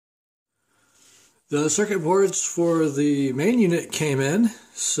The circuit boards for the main unit came in,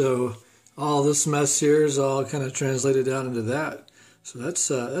 so all this mess here is all kind of translated down into that. So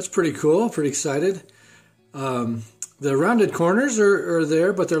that's pretty cool, pretty excited. The rounded corners are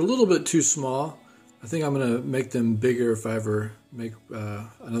there, but they're a little bit too small. I think I'm going to make them bigger if I ever make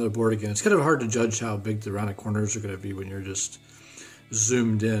another board again. It's kind of hard to judge how big the rounded corners are going to be when you're just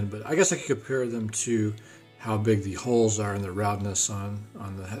zoomed in, but I guess I could compare them to how big the holes are and the roundness on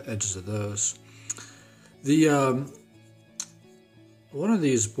the edges of those. The one of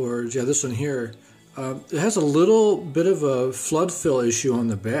these boards, yeah, this one here, it has a little bit of a flood fill issue on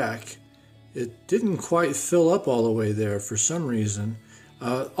the back. It didn't quite fill up all the way there for some reason.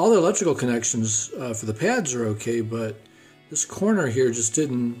 All the electrical connections for the pads are okay, but this corner here just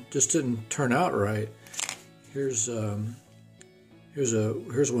didn't turn out right. Here's one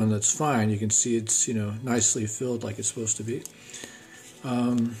that's fine. You can see it's nicely filled like it's supposed to be.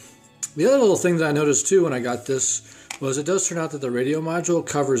 The other little thing that I noticed too when I got this was it does turn out that the radio module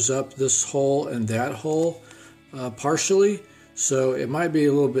covers up this hole and that hole partially, so it might be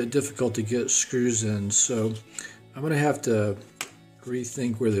a little bit difficult to get screws in. So I'm going to have to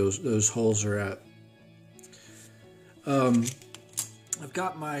rethink where those holes are at. I've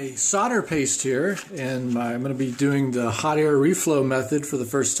got my solder paste here, and I'm going to be doing the hot air reflow method for the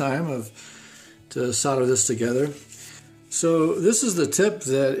first time to solder this together. So this is the tip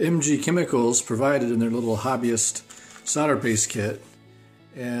that MG Chemicals provided in their little hobbyist solder paste kit,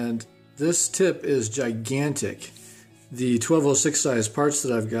 and this tip is gigantic. The 1206 size parts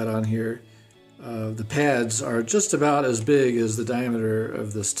that I've got on here, the pads are just about as big as the diameter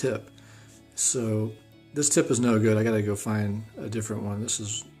of this tip. So this tip is no good. I gotta go find a different one. This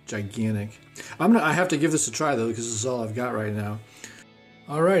is gigantic. I have to give this a try though, because this is all I've got right now.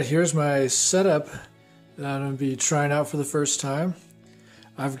 All right, here's my setup that I'm going to be trying out for the first time.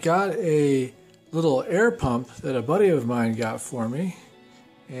 I've got a little air pump that a buddy of mine got for me,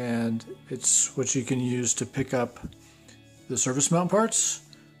 and it's what you can use to pick up the surface mount parts.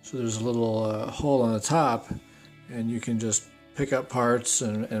 So there's a little hole on the top, and you can just pick up parts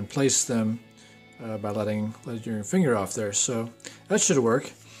and place them by letting your finger off there. So that should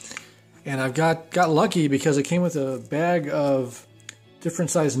work. And I've got lucky because it came with a bag of different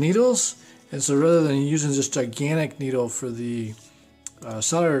size needles. And so rather than using this gigantic needle for the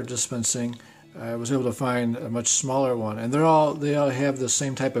solder dispensing, I was able to find a much smaller one. And they all have the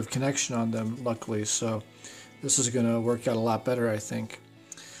same type of connection on them, luckily. So this is going to work out a lot better, I think.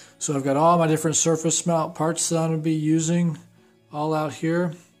 So I've got all my different surface mount parts that I'm going to be using all out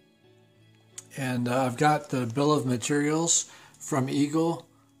here. And I've got the bill of materials from Eagle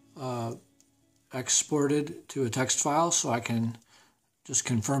exported to a text file so I can just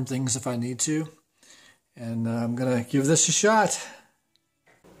confirm things if I need to. And I'm going to give this a shot.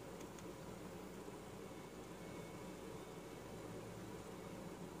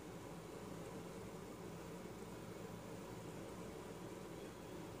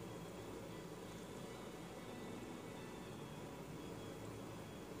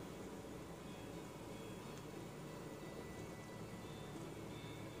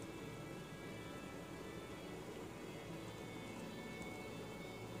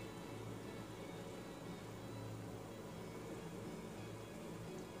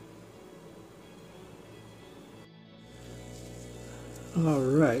 All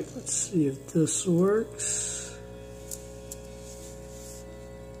right, let's see if this works.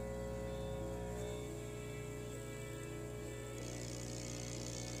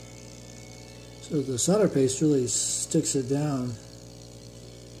 So the solder paste really sticks it down.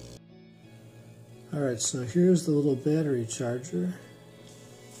 All right, so here's the little battery charger.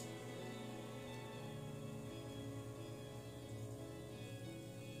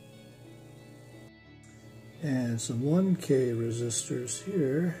 And some 1K resistors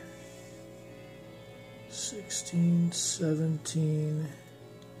here, 16, 17,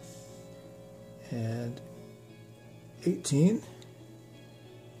 and 18.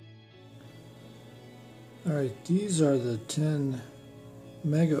 All right, these are the 10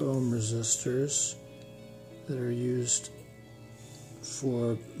 mega ohm resistors that are used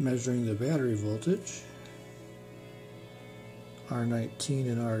for measuring the battery voltage,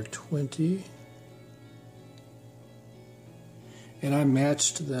 R19 and R20. And I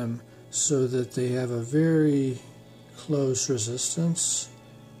matched them so that they have a very close resistance,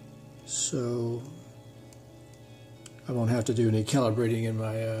 so I won't have to do any calibrating in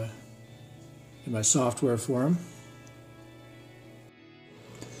my software for them.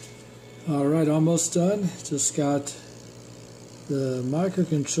 All right, almost done. Just got the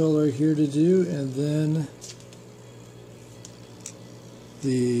microcontroller here to do, and then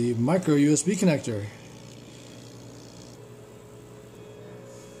the micro USB connector.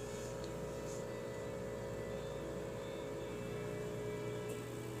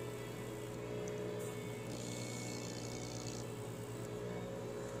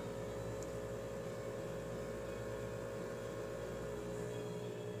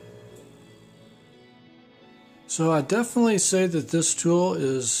 So I definitely say that this tool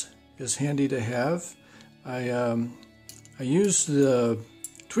is handy to have. I use the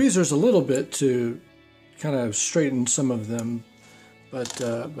tweezers a little bit to kind of straighten some of them, but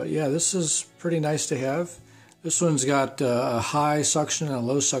yeah, this is pretty nice to have. This one's got a high suction and a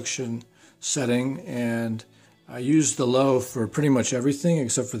low suction setting, and I use the low for pretty much everything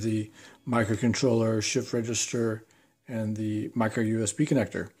except for the microcontroller, shift register, and the micro USB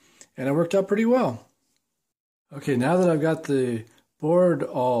connector, and it worked out pretty well. Okay, now that I've got the board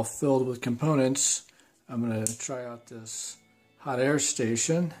all filled with components, I'm going to try out this hot air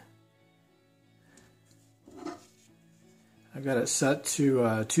station. I've got it set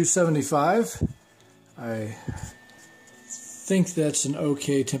to 275. I think that's an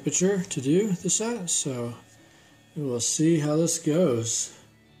okay temperature to do this at, so we will see how this goes.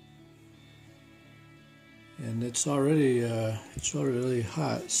 And it's already really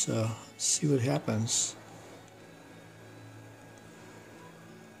hot, so let's see what happens.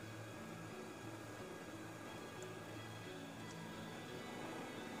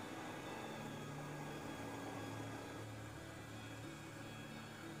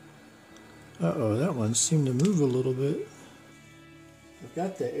 Uh-oh, that one seemed to move a little bit. I've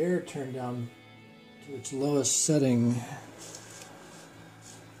got the air turned down to its lowest setting.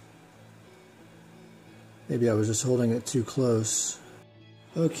 Maybe I was just holding it too close.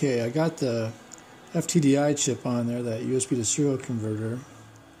 Okay, I got the FTDI chip on there, that USB to serial converter.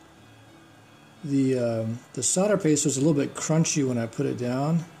 The solder paste was a little bit crunchy when I put it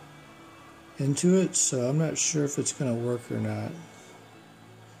down into it, so I'm not sure if it's going to work or not.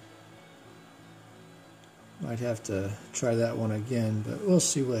 Might have to try that one again, but we'll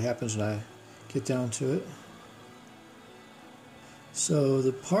see what happens when I get down to it. So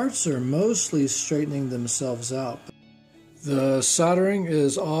the parts are mostly straightening themselves out. The soldering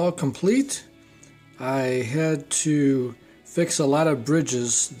is all complete. I had to fix a lot of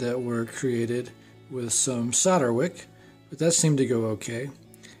bridges that were created with some solder wick, but that seemed to go okay.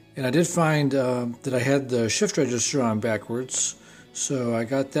 And I did find that I had the shift register on backwards, so I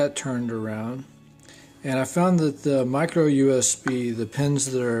got that turned around. And I found that the micro USB, the pins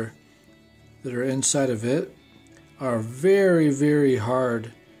that are inside of it, are very, very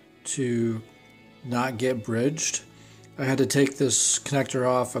hard to not get bridged. I had to take this connector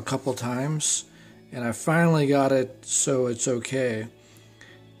off a couple times, and I finally got it so it's okay.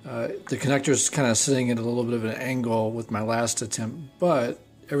 The connector is kind of sitting at a little bit of an angle with my last attempt, but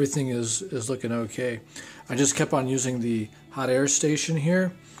everything is looking okay. I just kept on using the hot air station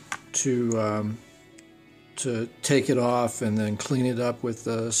here to take it off and then clean it up with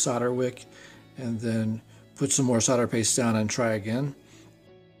the solder wick and then put some more solder paste down and try again.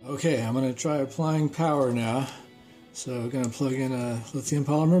 Okay, I'm going to try applying power now. So I'm going to plug in a lithium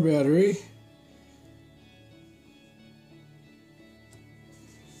polymer battery.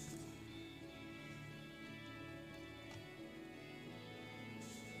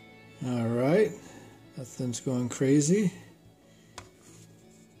 Alright, that thing's going crazy.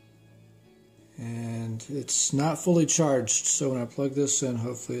 And it's not fully charged, so when I plug this in,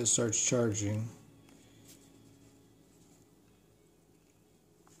 hopefully it starts charging.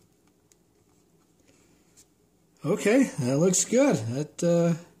 Okay, that looks good.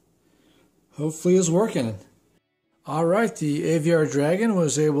 That hopefully is working. Alright, the AVR Dragon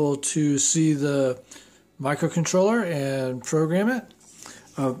was able to see the microcontroller and program it.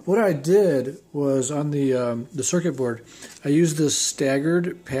 What I did was on the circuit board, I used this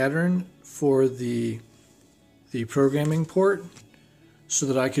staggered pattern for the programming port so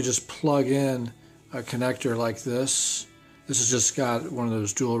that I could just plug in a connector like this. This has just got one of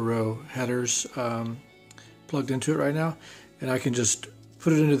those dual row headers plugged into it right now, and I can just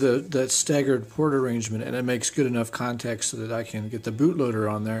put it into that staggered port arrangement, and it makes good enough contact so that I can get the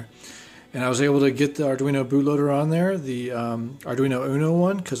bootloader on there. And I was able to get the Arduino bootloader on there, the Arduino Uno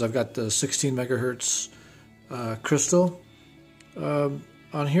one, because I've got the 16 megahertz crystal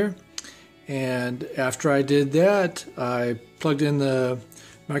on here. And after I did that, I plugged in the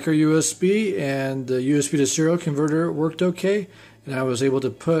micro USB, and the USB to serial converter worked okay, and I was able to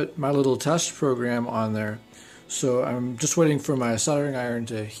put my little test program on there. So I'm just waiting for my soldering iron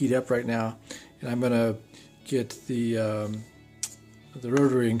to heat up right now, and I'm going to get the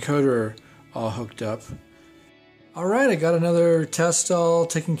rotary encoder all hooked up. Alright, I got another test all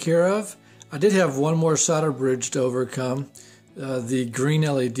taken care of. I did have one more solder bridge to overcome. The green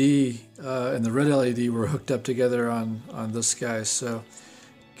LED and the red LED were hooked up together on this guy, so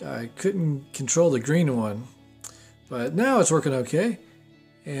I couldn't control the green one. But now it's working okay.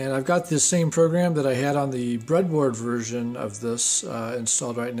 And I've got the same program that I had on the breadboard version of this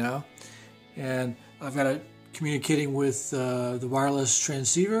installed right now. And I've got it communicating with the wireless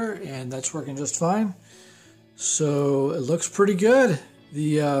transceiver, and that's working just fine. So it looks pretty good.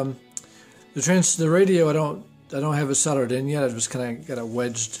 The radio I don't have it soldered in yet. I just kind of got it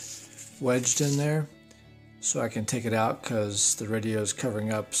wedged in there, so I can take it out because the radio is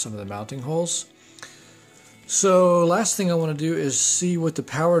covering up some of the mounting holes. So last thing I want to do is see what the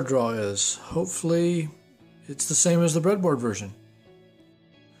power draw is. Hopefully it's the same as the breadboard version.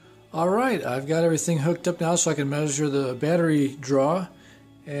 Alright, I've got everything hooked up now so I can measure the battery draw,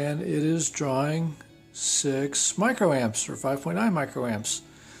 and it is drawing 6 microamps or 5.9 microamps.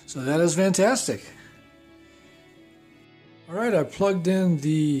 So that is fantastic. Alright, I plugged in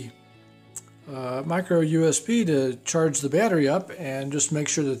the micro USB to charge the battery up and just make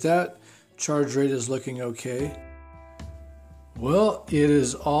sure that charge rate is looking okay. Well, it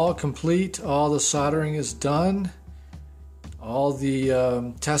is all complete. All the soldering is done. All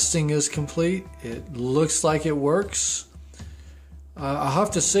the testing is complete. It looks like it works. I'll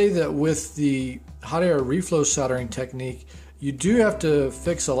have to say that with the hot air reflow soldering technique, you do have to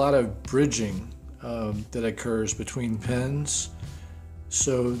fix a lot of bridging that occurs between pins.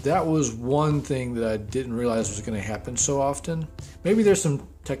 So that was one thing that I didn't realize was going to happen so often. Maybe there's some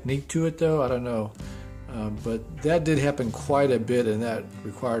technique to it though, I don't know. But that did happen quite a bit, and that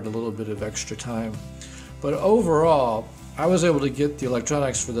required a little bit of extra time. But overall, I was able to get the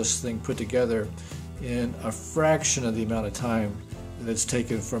electronics for this thing put together in a fraction of the amount of time that it's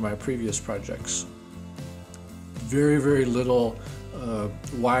taken for my previous projects. Very, very little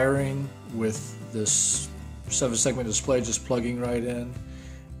wiring with this 7-segment display just plugging right in,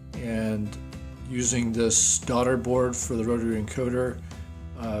 and using this daughter board for the rotary encoder.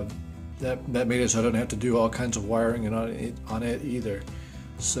 That made it so I don't have to do all kinds of wiring on it either.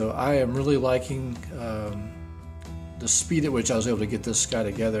 So I am really liking the speed at which I was able to get this guy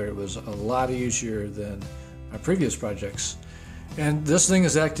together. It was a lot easier than my previous projects. And this thing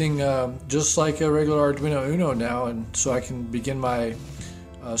is acting just like a regular Arduino Uno now, and so I can begin my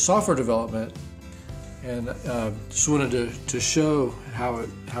software development. And just wanted to show how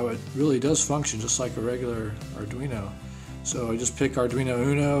it really does function just like a regular Arduino. So I just pick Arduino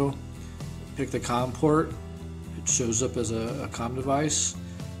Uno, pick the COM port. It shows up as a COM device.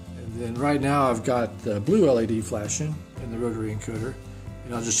 And then right now I've got the blue LED flashing in the rotary encoder.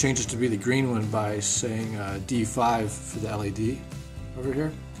 And I'll just change it to be the green one by saying D5 for the LED over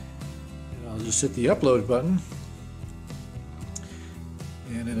here. And I'll just hit the upload button.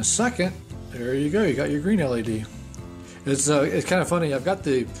 And in a second, there you go, you got your green LED. It's kind of funny, I've got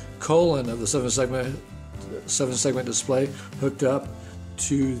the colon of the 7-segment display hooked up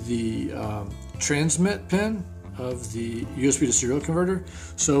to the transmit pin of the USB to serial converter,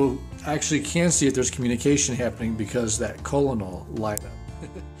 so I actually can see if there's communication happening because that colon will light up.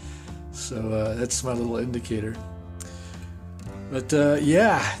 So that's my little indicator. But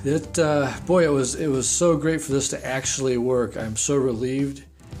yeah, boy, it was so great for this to actually work. I'm so relieved.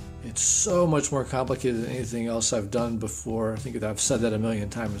 It's so much more complicated than anything else I've done before. I think that I've said that a million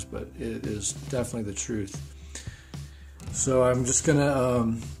times, but it is definitely the truth. So I'm just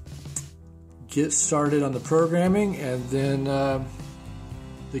gonna get started on the programming, and then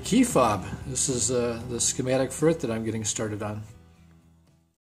the key fob. This is the schematic for it that I'm getting started on.